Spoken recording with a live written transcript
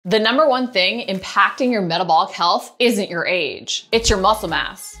The number one thing impacting your metabolic health isn't your age, it's your muscle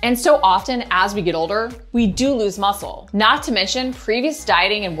mass. And so often as we get older, we do lose muscle. Not to mention, previous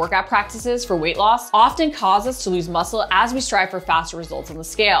dieting and workout practices for weight loss often cause us to lose muscle as we strive for faster results on the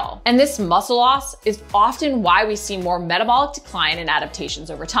scale. And this muscle loss is often why we see more metabolic decline and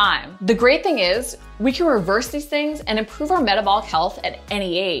adaptations over time. The great thing is, we can reverse these things and improve our metabolic health at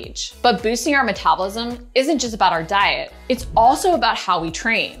any age. But boosting our metabolism isn't just about our diet, it's also about how we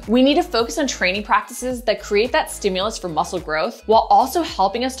train. We need to focus on training practices that create that stimulus for muscle growth while also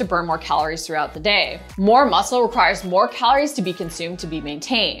helping us to burn more calories throughout the day. More muscle requires more calories to be consumed to be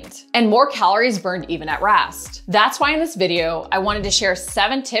maintained, and more calories burned even at rest. That's why in this video, I wanted to share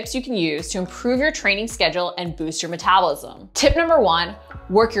 7 tips you can use to improve your training schedule and boost your metabolism. Tip number 1,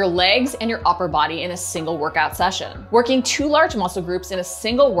 work your legs and your upper body in a single workout session. Working 2 large muscle groups in a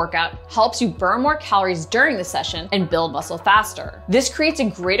single workout helps you burn more calories during the session and build muscle faster. This creates a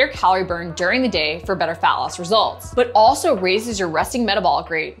greater calorie burn during the day for better fat loss results, but also raises your resting metabolic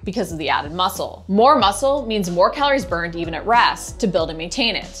rate because of the added muscle. More muscle means more calories burned even at rest to build and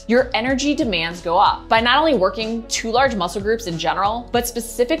maintain it. Your energy demands go up. By not only working 2 large muscle groups in general, but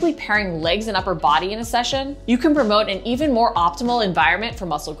specifically pairing legs and upper body in a session, you can promote an even more optimal environment for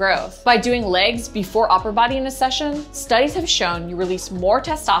muscle growth. By doing legs before upper body in a session, studies have shown you release more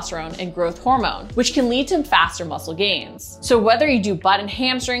testosterone and growth hormone, which can lead to faster muscle gains. So whether you do butt and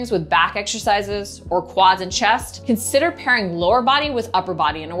hamstrings with back exercises or quads and chest, consider pairing lower body with upper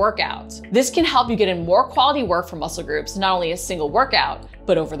body in a workout. This can help you get in more quality work for muscle groups, not only a single workout,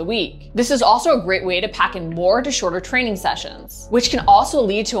 but over the week. This is also a great way to pack in more to shorter training sessions, which can also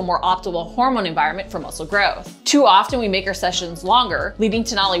lead to a more optimal hormone environment for muscle growth. Too often we make our sessions longer, leading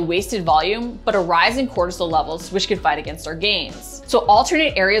to not only wasted volume, but a rise in cortisol levels, which can fight against our gains. So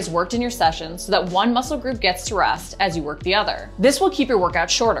alternate areas worked in your session so that one muscle group gets to rest as you work the other. This will keep your workout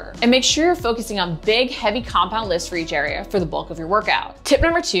shorter. And make sure you're focusing on big, heavy compound lifts for each area for the bulk of your workout. Tip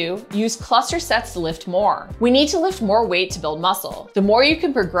number 2, use cluster sets to lift more. We need to lift more weight to build muscle. The more you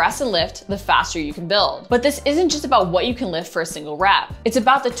can progress and lift, the faster you can build. But this isn't just about what you can lift for a single rep. It's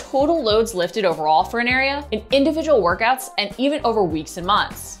about the total loads lifted overall for an area, in individual workouts, and even over weeks and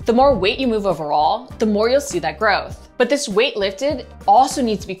months. The more weight you move overall, the more you'll see that growth. But this weight lifted also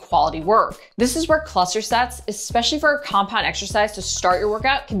needs to be quality work. This is where cluster sets, especially for a compound exercise to start your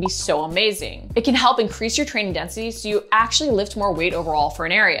workout, can be so amazing. It can help increase your training density so you actually lift more weight overall for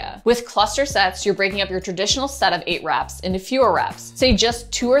an area. With cluster sets, you're breaking up your traditional set of 8 reps into fewer reps, say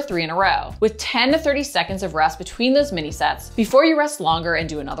just 2 or 3 in a row, with 10 to 30 seconds of rest between those mini sets before you rest longer and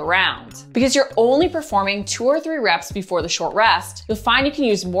do another round. Because you're only performing 2 or 3 reps before the short rest, you'll find you can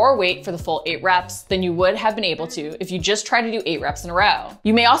use more weight for the full 8 reps than you would have been able to if you just try to do 8 reps in a row.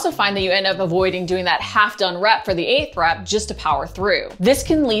 You may also find that you end up avoiding doing that half-done rep for the 8th rep just to power through. This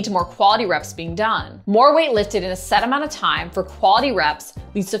can lead to more quality reps being done. More weight lifted in a set amount of time for quality reps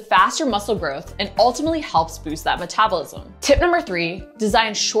leads to faster muscle growth and ultimately helps boost that metabolism. Tip number 3,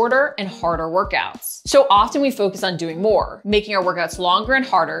 design shorter and harder workouts. So often we focus on doing more, making our workouts longer and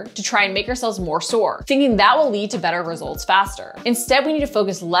harder to try and make ourselves more sore, thinking that will lead to better results faster. Instead, we need to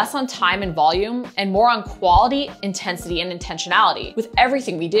focus less on time and volume and more on quality, intensity, and intentionality with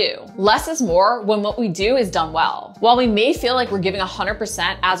everything we do. Less is more when what we do is done well. While we may feel like we're giving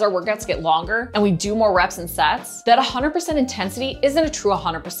 100% as our workouts get longer and we do more reps and sets, that 100% intensity isn't a true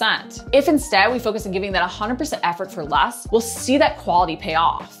 100%. If instead we focus on giving that 100% effort for less, we'll see that quality pay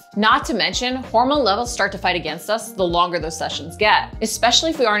off. Not to mention, hormone levels start to fight against us the longer those sessions get, especially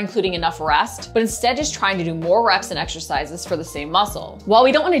if we aren't including enough rest, but instead just trying to do more reps and exercises for the same muscle. While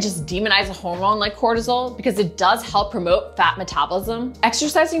we don't want to just demonize a hormone like cortisol because it does help promote fat metabolism,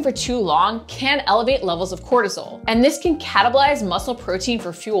 exercising for too long can elevate levels of cortisol, and this can catabolize muscle protein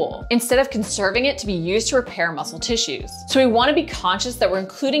for fuel instead of conserving it to be used to repair muscle tissues. So we want to be conscious that we're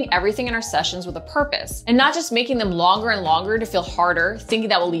including everything in our sessions with a purpose and not just making them longer and longer to feel harder, thinking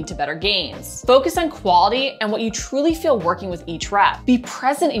that will lead to better gains. Focus on quality and what you truly feel working with each rep. Be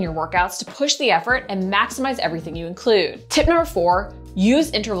present in your workouts to push the effort and maximize everything you include. Tip number 4,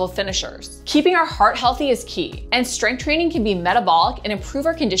 use interval finishers. Keeping our heart healthy is key, and strength training can be metabolic and improve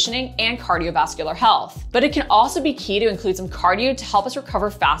our conditioning and cardiovascular health. But it can also be key to include some cardio to help us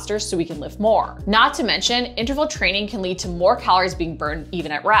recover faster so we can lift more. Not to mention, interval training can lead to more calories being burned even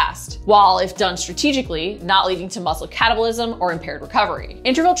at rest, while if done strategically, not leading to muscle catabolism or impaired recovery.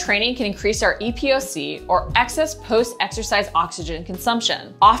 Interval training can increase our EPOC, or excess post-exercise oxygen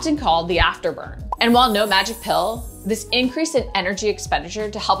consumption, often called the afterburn. And while no magic pill, This increase in energy expenditure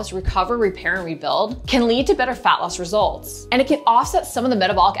to help us recover, repair, and rebuild can lead to better fat loss results. And it can offset some of the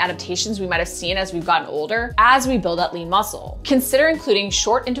metabolic adaptations we might have seen as we've gotten older as we build that lean muscle. Consider including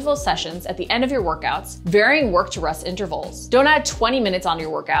short interval sessions at the end of your workouts, varying work to rest intervals. Don't add 20 minutes onto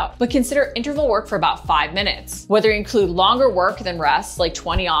your workout, but consider interval work for about 5 minutes. Whether you include longer work than rest, like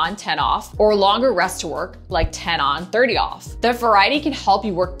 20 on, 10 off, or longer rest to work, like 10 on, 30 off. That variety can help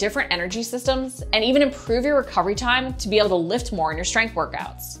you work different energy systems and even improve your recovery time to be able to lift more in your strength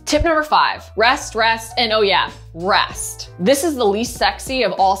workouts. Tip number 5, rest, and oh yeah, rest. This is the least sexy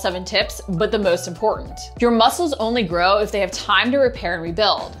of all 7 tips, but the most important. Your muscles only grow if they have time to repair and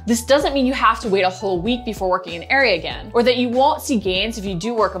rebuild. This doesn't mean you have to wait a whole week before working an area again, or that you won't see gains if you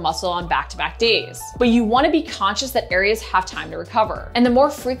do work a muscle on back-to-back days. But you want to be conscious that areas have time to recover. And the more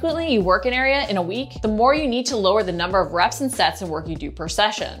frequently you work an area in a week, the more you need to lower the number of reps and sets and work you do per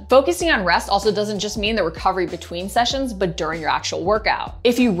session. Focusing on rest also doesn't just mean the recovery between sessions, but during your actual workout.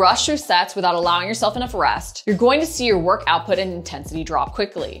 If you rush through sets without allowing yourself enough rest, you're going to see your work output and intensity drop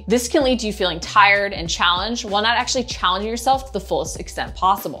quickly. This can lead to you feeling tired and challenged while not actually challenging yourself to the fullest extent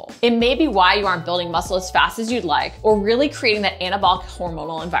possible. It may be why you aren't building muscle as fast as you'd like, or really creating that anabolic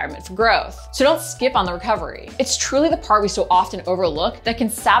hormonal environment for growth. So don't skip on the recovery. It's truly the part we so often overlook that can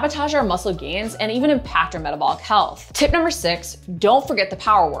sabotage our muscle gains and even impact our metabolic health. Tip number 6, don't forget the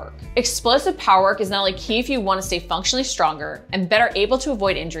power work. Explosive power work is not only key if you want to stay functionally stronger and better able to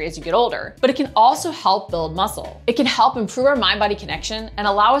avoid injury as you get older, but it can also help build muscle. It can help improve our mind-body connection and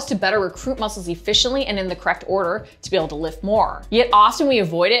allow us to better recruit muscles efficiently and in the correct order to be able to lift more. Yet often we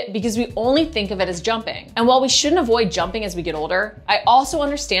avoid it because we only think of it as jumping. And while we shouldn't avoid jumping as we get older, I also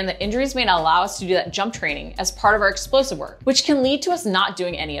understand that injuries may not allow us to do that jump training as part of our explosive work, which can lead to us not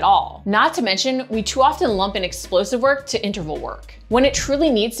doing any at all. Not to mention, we too often lump in explosive work to interval work, when it truly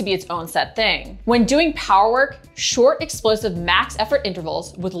needs to be its own set thing. When doing power work, short, explosive, max effort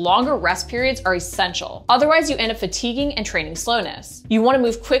intervals with longer rest periods are essential. Otherwise, you end up fatiguing and training slowness. You want to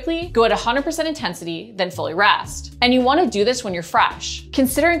move quickly, go at 100% intensity, then fully rest. And you want to do this when you're fresh.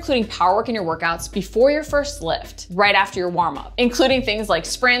 Consider including power work in your workouts before your first lift, right after your warm-up, including things like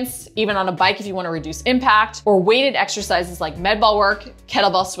sprints, even on a bike if you want to reduce impact, or weighted exercises like med ball work,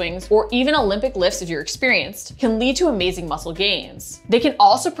 kettlebell swings, or even Olympic lifts if you're experienced, can lead to amazing muscle gains. They can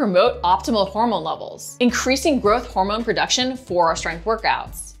also promote optimal hormone levels, increasing growth hormone production for our strength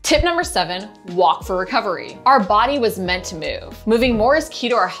workouts. Tip number 7, walk for recovery. Our body was meant to move. Moving more is key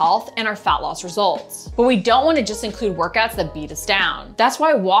to our health and our fat loss results. But we don't want to just include workouts that beat us down. That's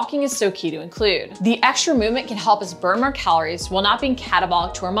why walking is so key to include. The extra movement can help us burn more calories while not being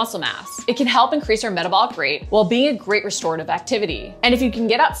catabolic to our muscle mass. It can help increase our metabolic rate while being a great restorative activity. And if you can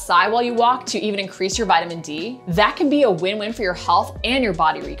get outside while you walk to even increase your vitamin D, that can be a win-win for your health and your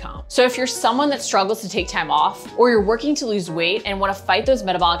body recomp. So if you're someone that struggles to take time off, or you're working to lose weight and want to fight those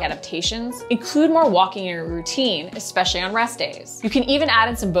metabolic adaptations, include more walking in your routine, especially on rest days. You can even add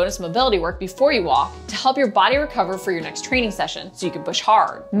in some bonus mobility work before you walk to help your body recover for your next training session so you can push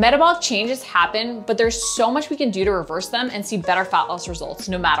hard. Metabolic changes happen, but there's so much we can do to reverse them and see better fat loss results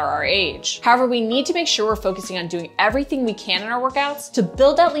no matter our age. However, we need to make sure we're focusing on doing everything we can in our workouts to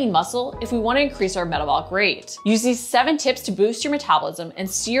build that lean muscle if we want to increase our metabolic rate. Use these 7 tips to boost your metabolism and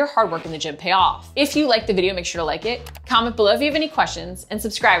see your hard work in the gym pay off. If you liked the video, make sure to like it, comment below if you have any questions, and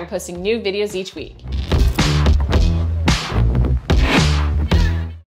subscribe. We're posting new videos each week.